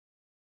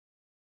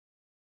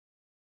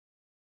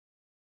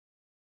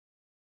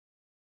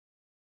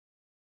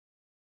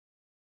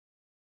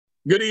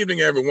Good evening,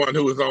 everyone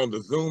who is on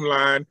the Zoom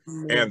line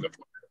and Amen. the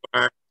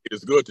phone line. It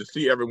is good to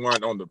see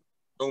everyone on the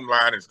Zoom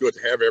line. It's good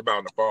to have everybody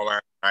on the phone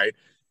line tonight.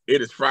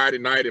 It is Friday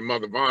night in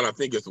Mother Vaughn. I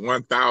think it's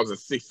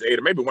 1068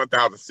 or maybe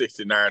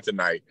 1069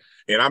 tonight.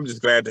 And I'm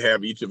just glad to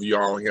have each of you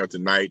all here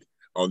tonight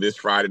on this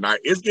Friday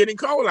night. It's getting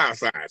cold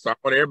outside, so I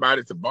want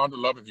everybody to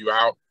bundle up if you're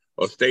out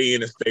or stay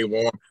in and stay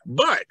warm.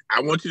 But I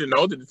want you to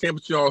know that the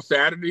temperature on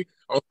Sunday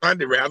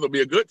rather, will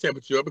be a good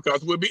temperature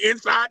because we'll be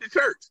inside the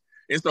church.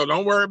 And so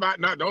don't worry about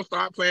don't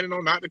start planning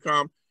on not to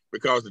come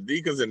because the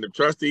deacons and the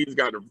trustees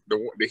got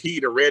the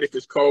heater ready if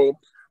it's cold.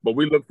 But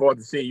we look forward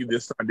to seeing you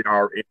this Sunday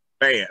or in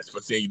advance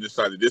for seeing you this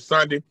Sunday. This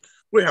Sunday,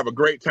 we'll have a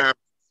great time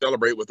to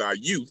celebrate with our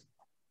youth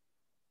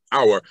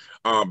our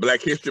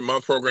Black History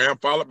Month program,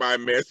 followed by a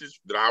message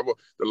that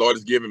the Lord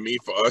has given me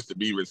for us to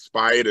be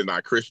inspired in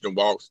our Christian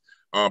walks,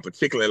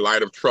 particularly in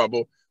light of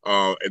trouble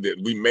that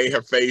we may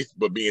have faced,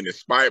 but being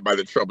inspired by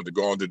the trouble to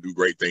go on to do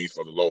great things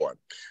for the Lord.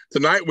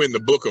 Tonight, we're in the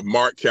book of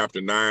Mark,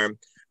 chapter 9.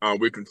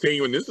 We're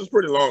continuing. This is a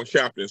pretty long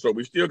chapter, so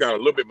we still got a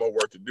little bit more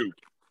work to do.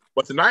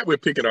 But tonight, we're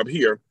picking up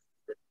here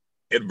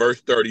at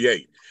verse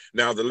 38.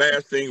 Now, the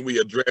last thing we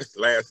addressed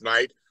last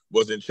night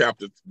was in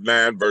chapter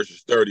 9,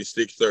 verses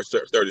 36,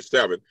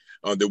 37,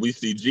 that we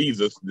see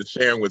Jesus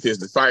sharing with his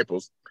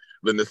disciples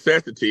the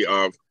necessity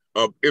of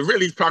it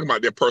really is talking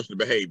about their personal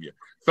behavior.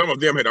 Some of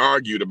them had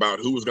argued about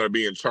who was going to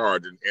be in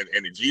charge,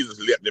 and Jesus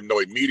let them know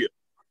immediately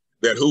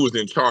that who was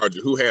in charge,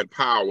 who had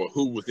power,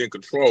 who was in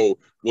control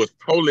was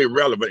totally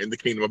irrelevant in the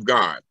kingdom of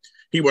God.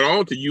 He went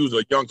on to use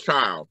a young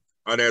child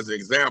as an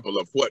example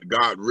of what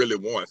God really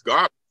wants. God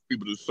wants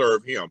people to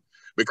serve him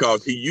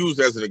because he used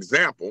as an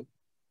example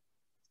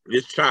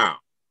this child.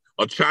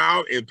 A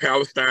child in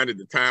Palestine at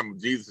the time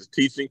of Jesus'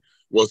 teaching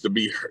was to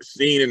be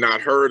seen and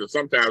not heard, or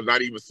sometimes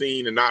not even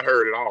seen and not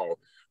heard at all,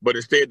 but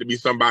instead to be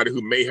somebody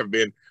who may have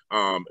been,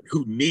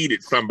 who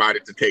needed somebody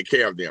to take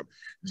care of them.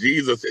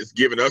 Jesus is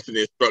giving us an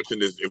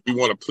instruction is if we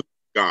want to please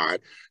God,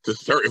 to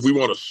serve, if we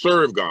want to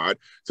serve God,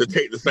 to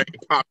take the same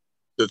power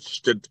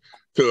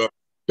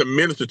to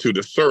minister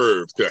to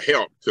serve, to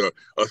help, to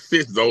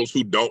assist those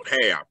who don't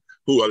have,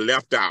 who are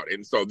left out.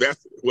 And so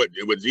that's what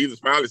Jesus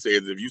finally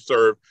says, if you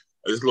serve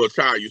this little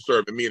child, you're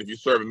serving me. And if you're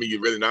serving me,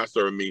 you're really not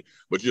serving me,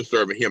 but you're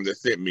serving him that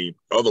sent me.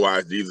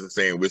 Otherwise, Jesus is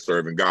saying we're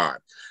serving God.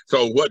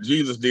 So what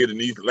Jesus did in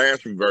these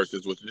last few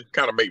verses was just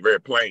kind of make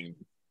very plain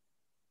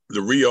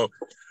the real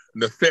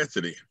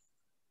necessity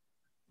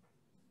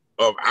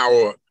of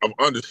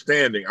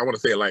understanding. I want to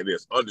say it like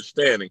this,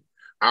 understanding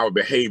our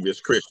behavior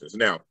as Christians.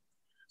 Now,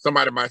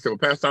 somebody might say, well,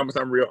 Pastor Thomas,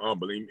 I'm real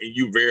humble, and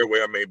you very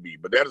well may be,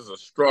 but that is a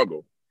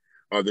struggle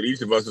that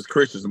each of us as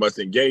Christians must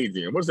engage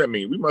in. What does that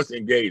mean? We must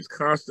engage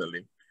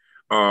constantly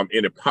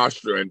in a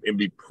posture and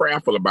be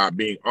prayerful about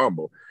being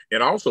humble,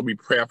 and also be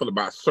prayerful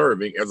about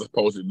serving as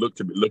opposed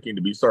to looking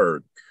to be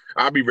served.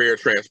 I'll be very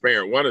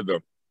transparent. One of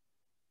the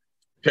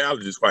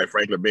challenges, quite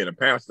frankly, of being a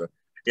pastor,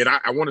 and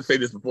I want to say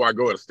this before I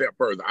go a step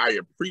further, I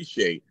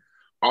appreciate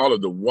all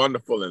of the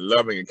wonderful and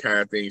loving and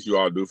kind things you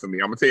all do for me.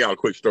 I'm gonna tell y'all a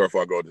quick story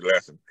before I go to the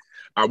lesson.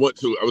 I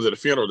was at a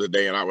funeral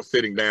today, and I was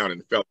sitting down in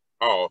the fellowship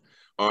hall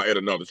at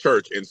another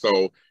church, and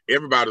so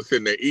everybody was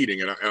sitting there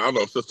eating, and I don't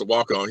know if Sister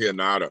Walker on here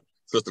now,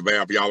 Sister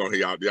Val, if y'all on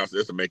here,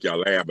 this will make y'all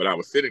laugh, but I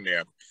was sitting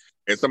there,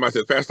 and somebody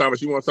said, Pastor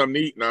Thomas, you want something to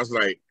eat? And I was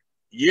like,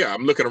 yeah.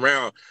 I'm looking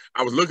around.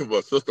 I was looking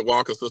for Sister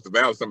Walker, Sister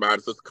Val,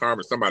 somebody, Sister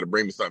Carmen, somebody to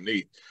bring me something to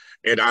eat.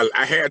 And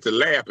I had to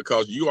laugh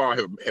because you all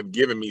have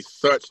given me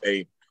such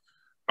a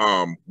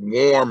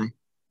warm,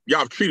 y'all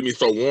have treated me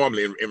so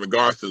warmly in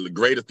regards to the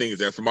greater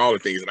things and smaller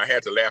things. And I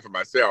had to laugh at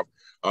myself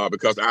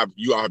because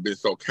you all have been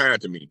so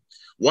kind to me.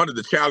 One of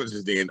the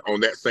challenges then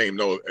on that same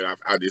note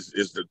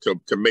is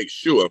to make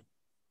sure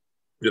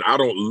that I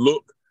don't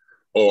look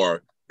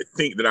or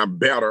think that I'm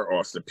better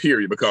or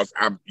superior because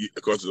of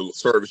the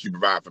service you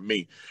provide for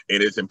me.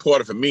 And it's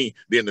important for me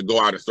then to go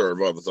out and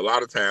serve others. A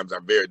lot of times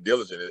I'm very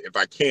diligent. If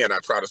I can, I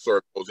try to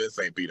serve those in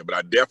St. Peter, but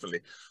I definitely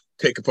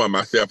take upon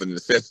myself the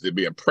necessity of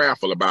being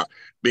prayerful about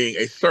being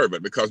a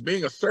servant, because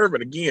being a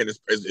servant, again,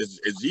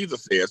 as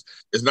Jesus says,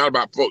 it's not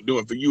about folk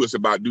doing for you, it's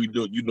about you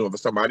doing for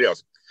somebody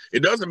else.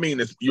 It doesn't mean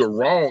that you're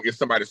wrong if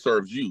somebody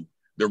serves you.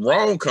 The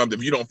wrong comes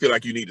if you don't feel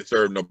like you need to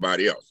serve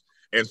nobody else.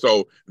 And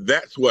so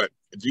that's what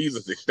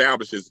Jesus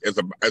establishes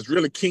as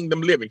really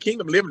kingdom living.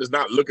 Kingdom living is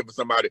not looking for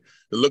somebody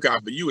to look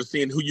out for you, it's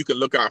seeing who you can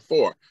look out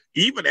for.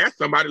 Even as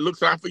somebody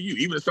looks out for you,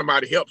 even if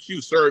somebody helps you,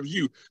 serves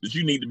you, that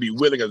you need to be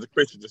willing as a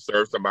Christian to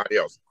serve somebody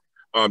else.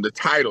 The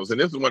titles, and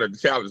this is one of the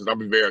challenges, I'll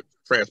be very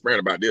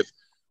transparent about this,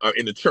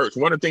 in the church.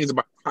 One of the things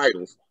about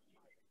titles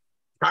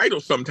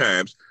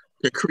sometimes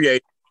can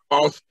create a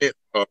false sense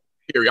of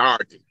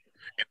superiority.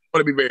 And I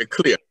want to be very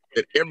clear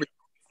that every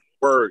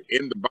word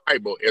in the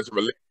Bible as it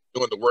relates to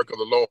doing the work of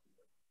the Lord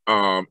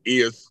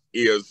is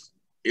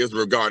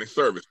regarding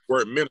service. The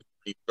word minister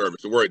means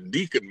service. The word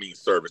deacon means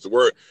service. The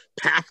word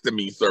pastor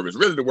means service.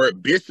 Really, the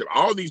word bishop,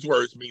 all these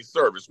words mean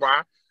service.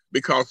 Why?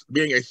 Because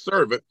being a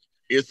servant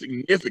is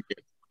significant,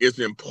 is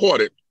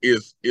important,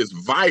 is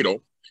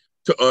vital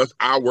to us,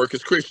 our work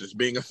as Christians,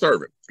 being a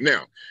servant.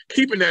 Now,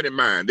 keeping that in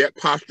mind, that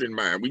posture in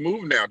mind, we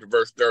move now to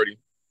verse 39.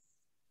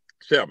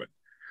 7.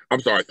 I'm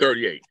sorry,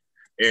 38.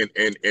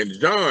 And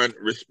John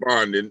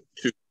responding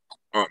to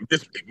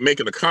just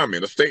making a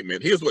comment, a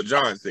statement. Here's what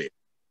John said.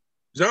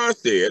 John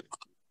said,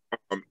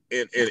 and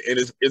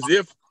it's as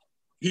if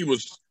he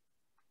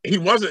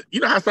wasn't, you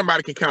know how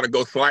somebody can kind of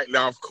go slightly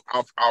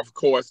off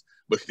course,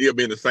 but still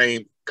be in the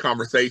same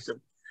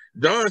conversation.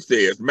 John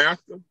says,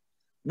 Master,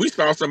 we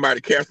saw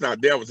somebody casting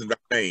out devils in thy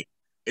name,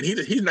 and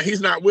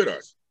he's not with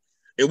us.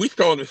 And we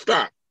told him to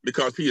stop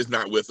because he is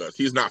not with us.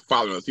 He's not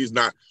following us. He's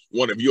not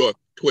one of your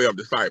 12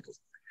 disciples.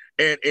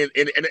 And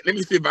let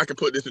me see if I can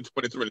put this in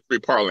 2023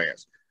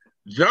 parlance.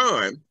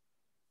 John,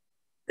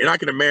 and I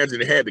can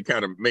imagine it had to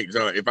kind of make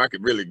John, if I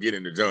could really get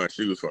into John's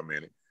shoes for a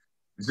minute,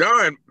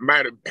 John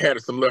might have had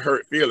some little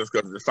hurt feelings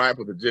because the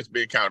disciples had just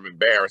been kind of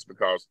embarrassed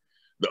because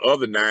the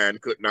other 9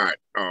 could not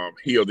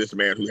heal this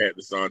man who had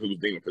the son who was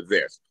demon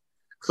possessed.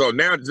 So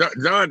now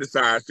John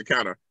decides to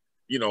kind of,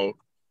 you know,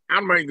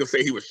 I'm not even going to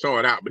say he was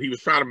showing out, but he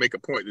was trying to make a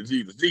point to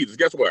Jesus. Jesus,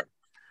 guess what?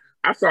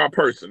 I saw a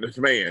person, this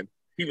man,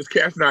 he was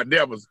casting out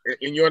devils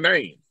in your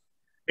name.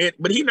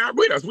 But he's not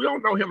with us. We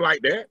don't know him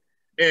like that.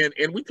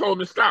 And we told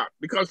him to stop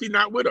because he's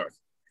not with us.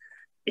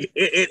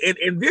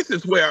 And this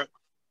is where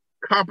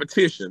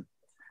competition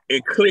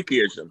and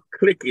clickishness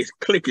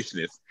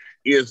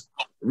is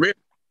really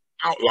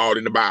outlawed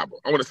in the Bible.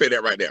 I want to say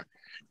that right there.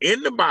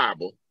 In the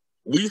Bible,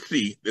 we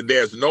see that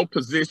there's no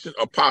position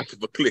or posture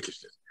for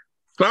cliquishness.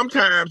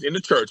 Sometimes in the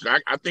church,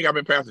 and I think I've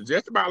been pastoring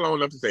just about long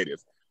enough to say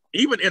this,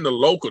 even in the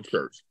local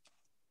church,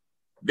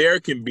 there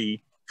can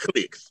be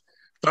cliques.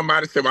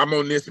 Somebody said, well, I'm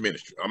on this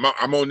ministry.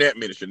 I'm on that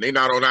ministry. And they're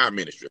not on our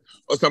ministry.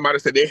 Or somebody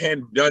said they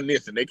hadn't done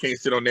this and they can't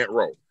sit on that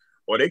row.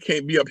 Or they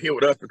can't be up here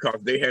with us because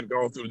they hadn't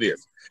gone through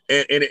this.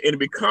 And it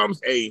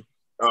becomes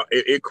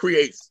it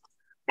creates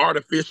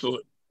artificial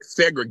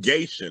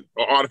segregation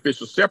or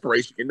artificial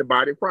separation in the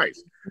body of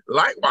Christ.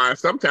 Likewise,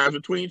 sometimes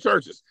between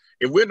churches.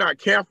 If we're not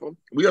careful,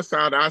 we'll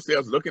find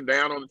ourselves looking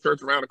down on the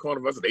church around the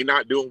corner of us. They're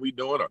not doing what we're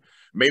doing, or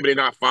maybe they're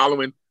not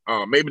following,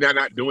 maybe they're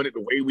not doing it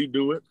the way we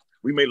do it.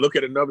 We may look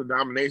at another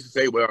denomination and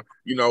say, well,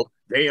 you know,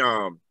 they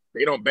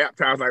don't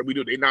baptize like we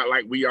do. They're not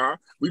like we are.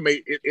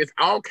 It's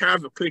all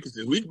kinds of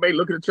cliquishness. We may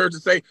look at the church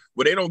and say,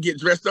 well, they don't get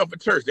dressed up for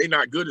church. They're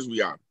not good as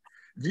we are.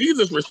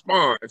 Jesus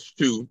responds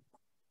to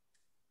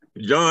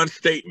John's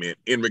statement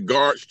in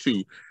regards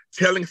to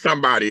telling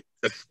somebody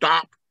to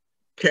stop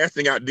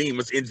casting out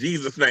demons in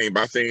Jesus' name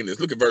by saying this.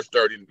 Look at verse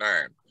 39.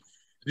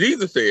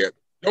 Jesus said,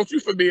 don't you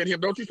forbid him.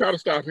 Don't you try to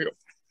stop him.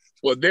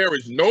 For there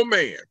is no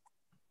man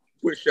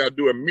which shall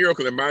do a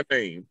miracle in my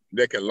name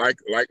that can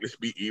likely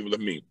speak evil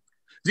of me.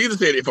 Jesus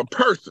said, if a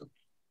person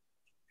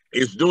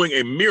is doing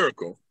a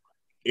miracle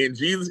in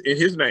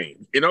his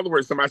name, in other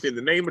words, somebody said, in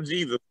the name of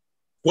Jesus,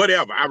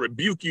 whatever, I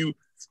rebuke you,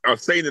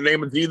 say in the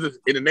name of Jesus,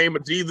 in the name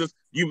of Jesus,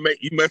 you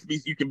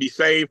can be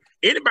saved.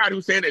 Anybody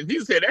who's saying that,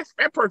 Jesus said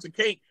that person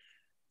can't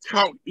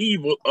talk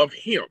evil of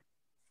him.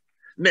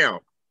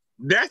 Now,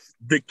 that's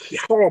the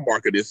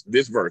hallmark of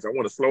this verse. I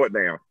want to slow it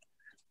down.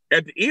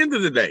 At the end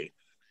of the day,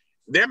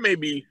 there may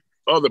be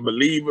other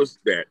believers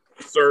that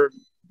serve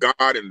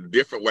God in a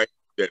different way,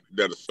 that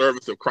are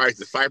servants of Christ,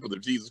 disciples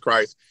of Jesus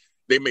Christ.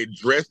 They may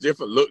dress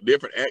different, look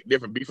different, act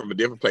different, be from a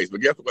different place.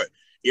 But guess what?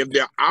 If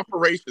their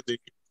operations, they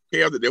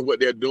care that what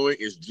they're doing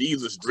is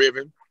Jesus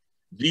driven,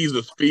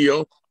 Jesus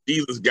filled,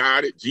 Jesus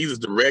guided, Jesus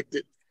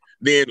directed,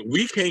 then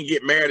we can't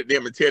get mad at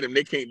them and tell them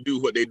they can't do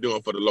what they're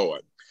doing for the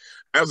Lord.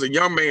 As a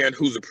young man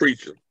who's a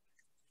preacher,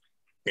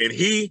 and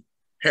he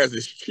has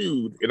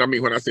eschewed, and I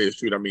mean, when I say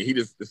eschewed, I mean, he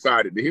just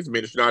decided that his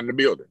ministry not in the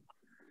building.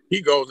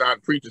 He goes out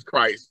and preaches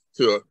Christ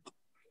to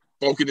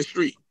folk in the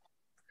street.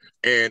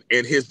 And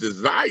his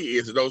desire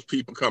is that those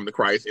people come to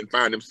Christ and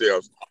find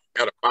themselves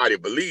at a body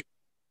of believers.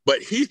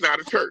 But he's not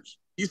a church.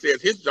 He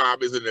says his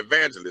job is an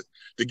evangelist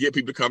to get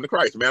people to come to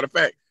Christ. Matter of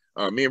fact,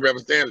 me and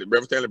Reverend Stanley,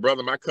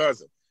 brother, my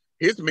cousin,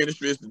 his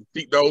ministry is to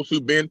seek those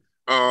who've been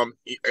our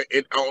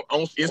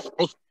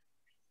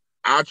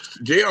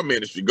jail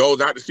ministry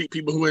goes out to seek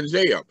people who are in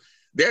jail.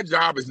 Their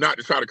job is not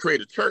to try to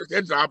create a church.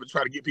 Their job is to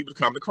try to get people to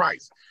come to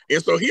Christ.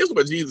 And so here's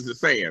what Jesus is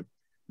saying.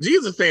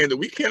 Jesus is saying that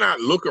we cannot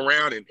look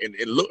around and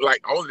look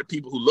like only the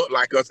people who look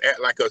like us,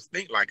 act like us,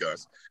 think like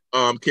us,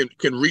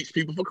 can reach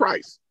people for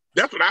Christ.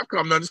 That's what I've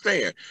come to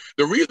understand.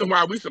 The reason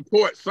why we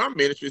support some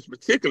ministries,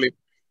 particularly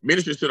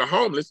ministries to the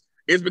homeless,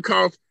 is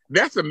because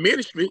that's a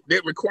ministry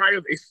that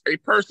requires a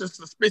person,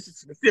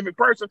 specific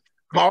person,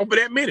 called for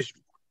that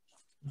ministry.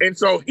 And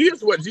so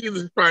here's what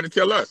Jesus is trying to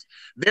tell us.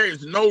 There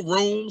is no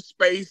room,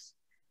 space,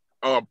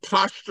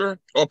 posture,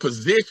 or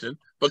position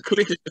for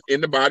cliquishness in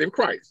the body of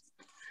Christ.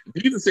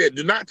 Jesus said,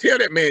 do not tell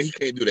that man he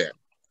can't do that.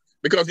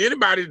 Because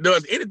anybody that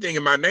does anything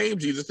in my name,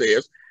 Jesus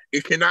says,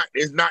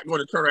 is not going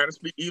to turn around and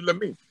speak evil of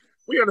me.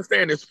 We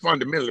understand this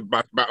fundamentally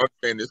by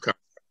understanding this concept.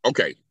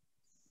 Okay,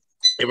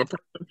 if a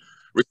person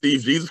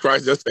receives Jesus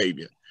Christ as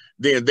Savior,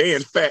 then they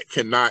in fact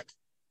cannot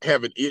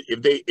have it.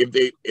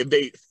 If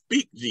they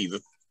speak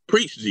Jesus,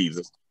 preach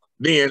Jesus,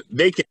 then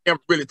they can never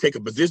really take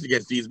a position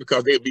against Jesus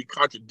because they would be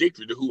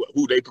contradictory to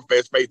who they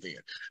profess faith in.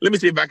 Let me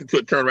see if I can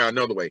turn around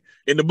another way.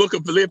 In the book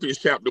of Philippians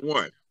chapter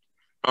 1,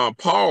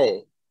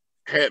 Paul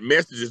had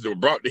messages that were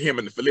brought to him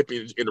in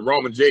the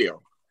Roman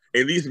jail.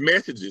 And these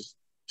messages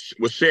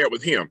were shared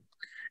with him.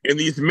 And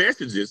these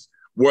messages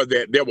were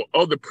that there were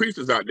other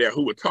preachers out there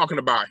who were talking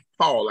about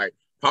Paul, like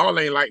Paul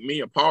ain't like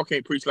me, and Paul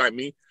can't preach like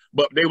me,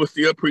 but they were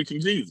still preaching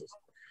Jesus.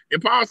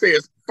 And Paul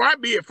says, far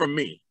be it from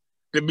me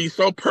to be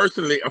so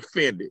personally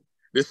offended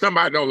that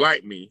somebody don't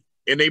like me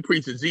and they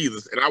preaching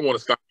Jesus and I want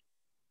to stop.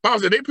 Paul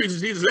said, they preaching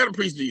Jesus, let them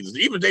preach Jesus.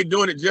 Even if they're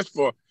doing it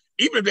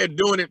even if they're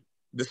doing it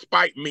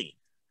despite me.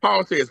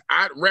 Paul says,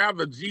 I'd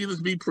rather Jesus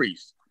be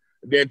preached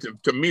than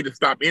to me to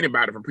stop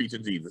anybody from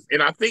preaching Jesus.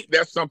 And I think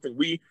that's something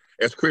we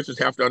as Christians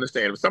have to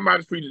understand. If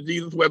somebody's preaching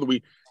Jesus, whether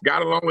we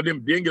got along with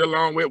them, didn't get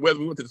along with, whether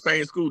we went to the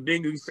same school,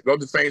 didn't go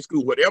to the same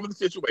school, whatever the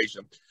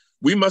situation,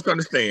 we must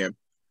understand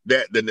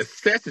that the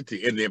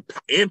necessity and the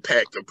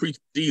impact of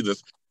preaching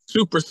Jesus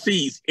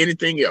supersedes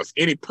anything else,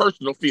 any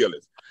personal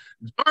feelings.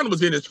 John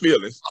was in his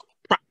feelings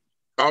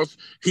because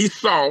he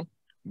saw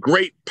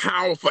great,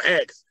 powerful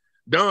acts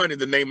done in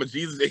the name of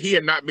Jesus that he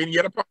had not been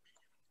yet a part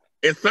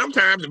of. And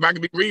sometimes, if I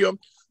can be real,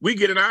 we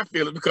get in our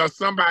feelings because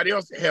somebody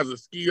else has a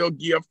skill,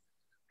 gift,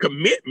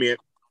 commitment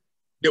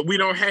that we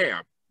don't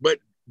have. But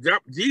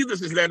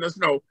Jesus is letting us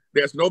know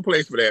there's no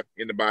place for that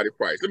in the body of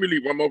Christ. Let me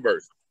read one more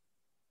verse.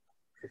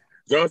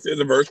 John says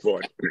in verse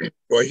 40,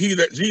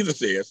 Jesus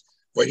says,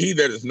 for he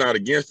that is not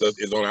against us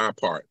is on our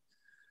part.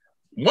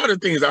 One of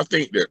the things I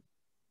think that,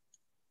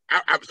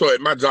 so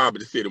at my job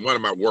at the city, one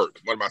of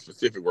my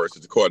specific works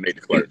is to coordinate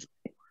the clergy.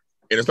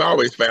 And it's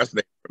always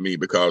fascinating for me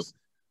because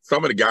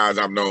some of the guys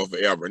I've known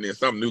forever, and then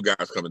some new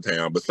guys come in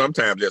town, but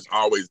sometimes there's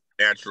always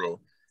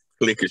natural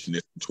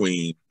cliquishness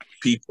between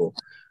people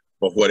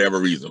for whatever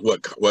reason,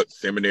 what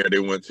seminary they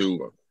went to,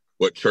 or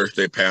what church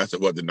they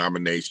pastored, what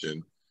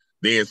denomination.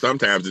 Then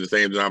sometimes in the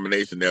same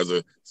denomination, there's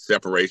a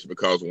separation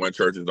because one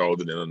church is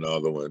older than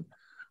another one,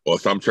 or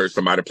some church,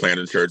 somebody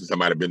planted a church and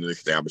somebody been in an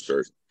established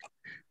church.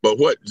 But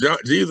what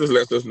Jesus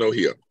lets us know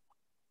here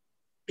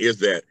is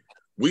that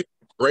we're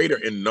greater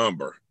in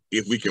number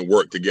if we can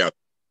work together.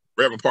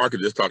 Reverend Parker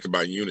just talked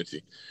about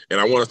unity. And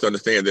I want us to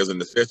understand there's a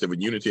necessity for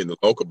unity in the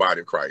local body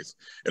of Christ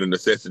and a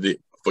necessity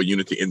for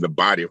unity in the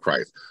body of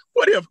Christ.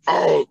 What if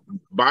all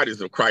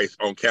bodies of Christ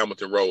on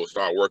Camilton Road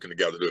start working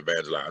together to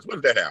evangelize? What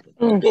if that happened?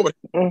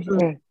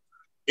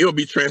 It would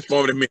be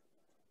transformative.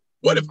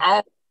 What if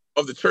all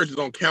of the churches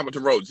on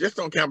Camilton Road, just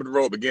on Camilton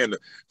Road, began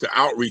to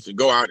outreach and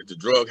go out into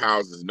drug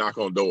houses and knock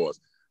on doors?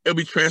 It'll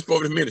be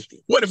transformative ministry.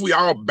 What if we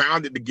all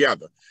bounded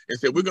together and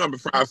said we're going to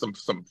provide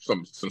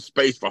some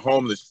space for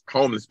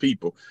homeless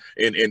people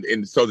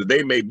and so that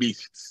they may be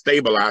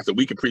stabilized so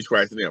we can preach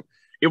Christ to them?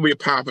 It will be a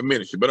powerful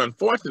ministry. But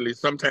unfortunately,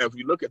 sometimes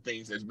we look at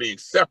things as being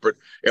separate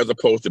as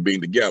opposed to being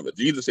together.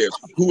 Jesus says,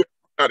 who is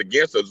not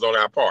against us is on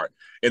our part.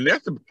 And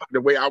that's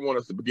the way I want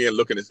us to begin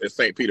looking at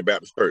St. Peter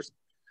Baptist Church.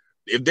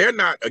 If they're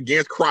not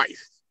against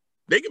Christ,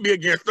 they can be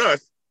against us,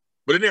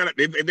 but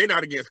if they're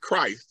not against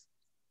Christ,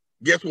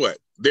 guess what?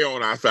 They're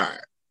on our side.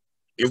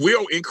 If we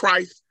are in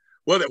Christ,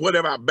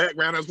 whatever our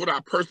background is, what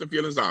our personal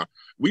feelings are,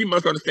 we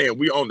must understand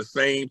we're on the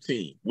same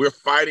team. We're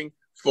fighting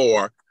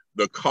for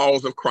the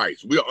cause of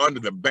Christ. We are under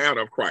the banner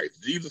of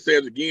Christ. Jesus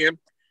says again,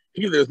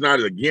 he that is not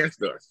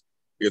against us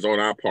is on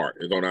our part,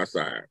 is on our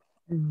side.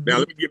 Mm-hmm. Now,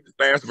 let me give this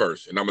last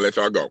verse, and I'm going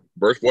to let y'all go.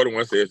 Verse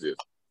 41 says this,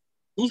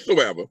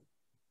 whosoever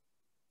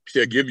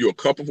shall give you a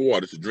cup of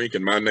water to drink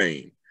in my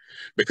name,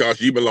 because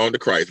you belong to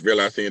Christ,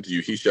 verily I say unto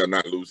you, he shall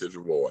not lose his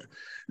reward.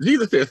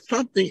 Jesus says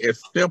something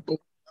as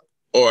simple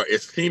or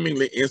as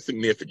seemingly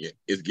insignificant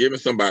as giving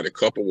somebody a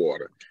cup of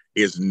water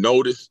is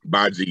noticed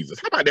by Jesus.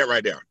 How about that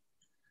right there?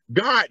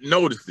 God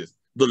notices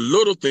the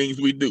little things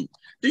we do.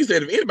 He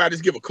said, if anybody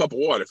just give a cup of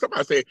water,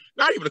 somebody say,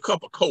 not even a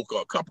cup of Coke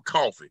or a cup of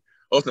coffee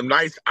or some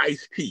nice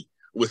iced tea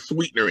with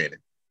sweetener in it,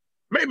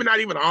 maybe not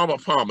even Armour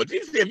Palmer.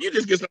 Jesus said, if you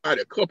just give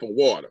somebody a cup of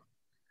water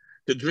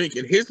to drink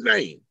in his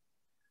name,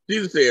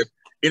 Jesus says,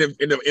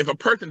 if a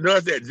person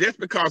does that just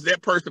because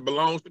that person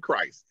belongs to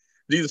Christ,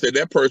 Jesus said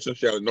that person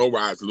shall in no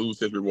wise lose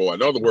his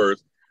reward. In other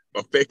words,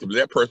 effectively,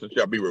 that person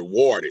shall be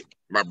rewarded,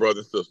 my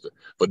brother and sister,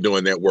 for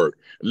doing that work.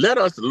 Let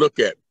us look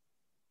at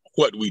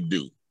what we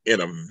do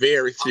in a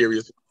very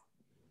serious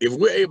way. If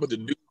we're able to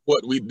do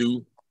what we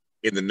do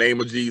in the name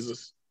of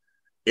Jesus,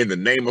 in the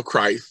name of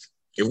Christ,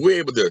 if we're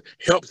able to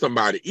help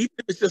somebody, even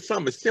if it's just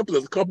something as simple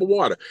as a cup of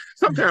water.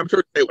 Sometimes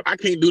church say, well, I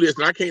can't do this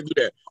and I can't do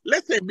that.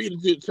 Let's say be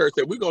the church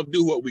that we're going to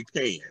do what we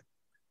can.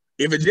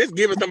 If it's just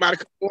giving somebody a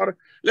cup of water,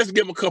 let's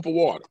give them a cup of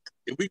water.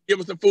 If we give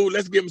them some food,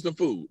 let's give them some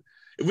food.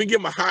 If we give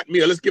them a hot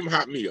meal, let's give them a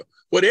hot meal.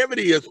 Whatever it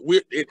is,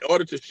 in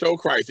order to show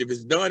Christ, if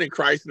it's done in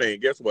Christ's name,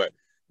 guess what?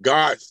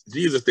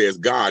 Jesus says,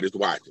 God is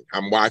watching.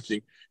 I'm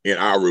watching, and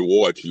I'll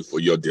reward you for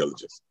your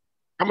diligence.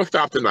 I'm going to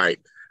stop tonight.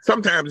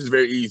 Sometimes it's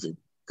very easy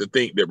to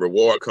think that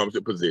reward comes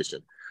with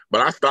position.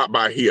 But I stopped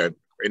by here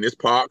in this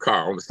parked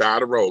car on the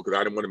side of the road because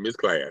I didn't want to miss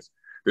class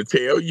to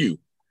tell you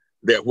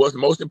that what's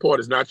most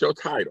important is not your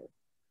title.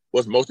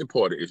 What's most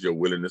important is your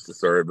willingness to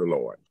serve the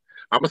Lord.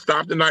 I'm going to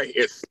stop tonight.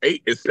 It's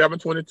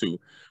 7:22,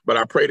 but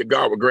I pray that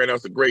God will grant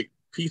us a great,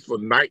 peaceful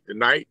night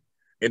tonight,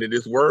 and that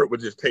this word will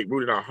just take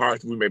root in our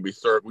hearts. We may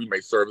serve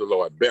the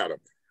Lord better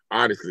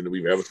honestly than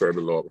we've ever served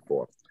the Lord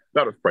before.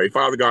 Let us pray.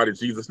 Father God, in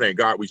Jesus' name,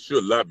 God, we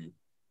should love you.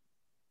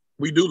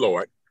 We do,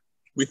 Lord.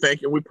 We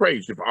thank you and we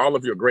praise you for all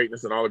of your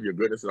greatness and all of your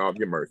goodness and all of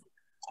your mercy.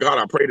 God,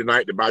 I pray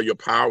tonight that by your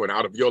power and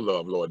out of your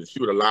love, Lord, that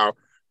you would allow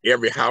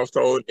every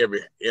household,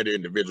 every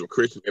individual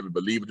Christian, every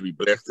believer to be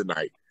blessed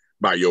tonight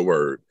by your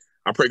word.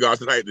 I pray, God,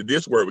 tonight that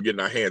this word will get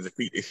in our hands and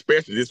feet,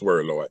 especially this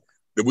word, Lord,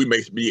 that we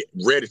may be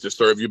ready to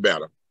serve you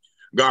better.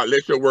 God,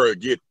 let your word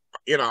get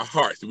in our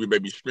hearts that we may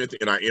be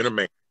strengthened in our inner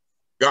man.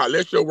 God,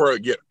 let your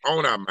word get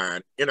on our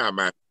mind, in our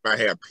mind, might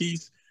have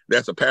peace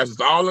that surpasses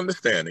all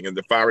understanding, and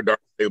the fiery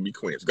darkness will be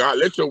quenched. God,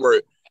 let your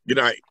word get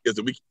out is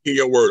that we can hear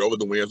your word over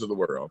the winds of the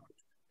world.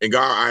 And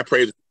God, I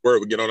pray that the word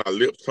will get on our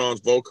lips, tongues,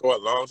 vocal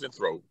cord, lungs, and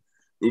throat.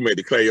 We may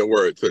declare your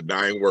word to a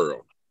dying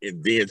world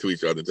and then to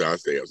each other, to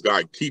ourselves.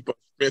 God, keep us,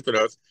 strengthen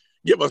us,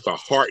 give us a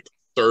heart to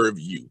serve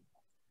you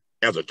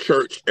as a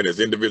church and as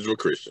individual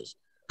Christians.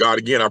 God,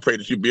 again, I pray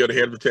that you build a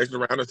head of protection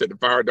around us, that the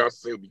fire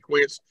darkness will be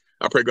quenched.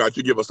 I pray, God,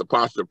 you give us a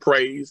posture of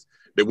praise,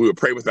 that we will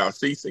pray without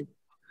ceasing,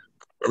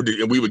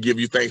 and we would give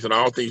you thanks in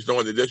all things,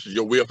 knowing that this is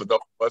your will for those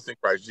of us in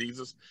Christ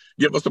Jesus.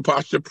 Give us a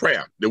posture of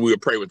prayer, that we will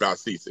pray without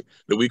ceasing,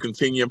 that we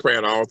continue in prayer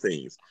in all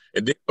things.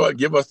 And then, Lord,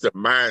 give us the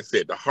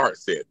mindset, the heart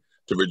set,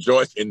 to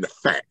rejoice in the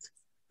fact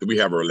that we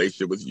have a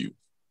relationship with you.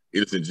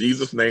 It is in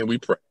Jesus' name we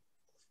pray.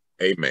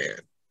 Amen.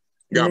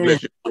 God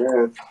bless you.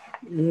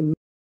 Amen.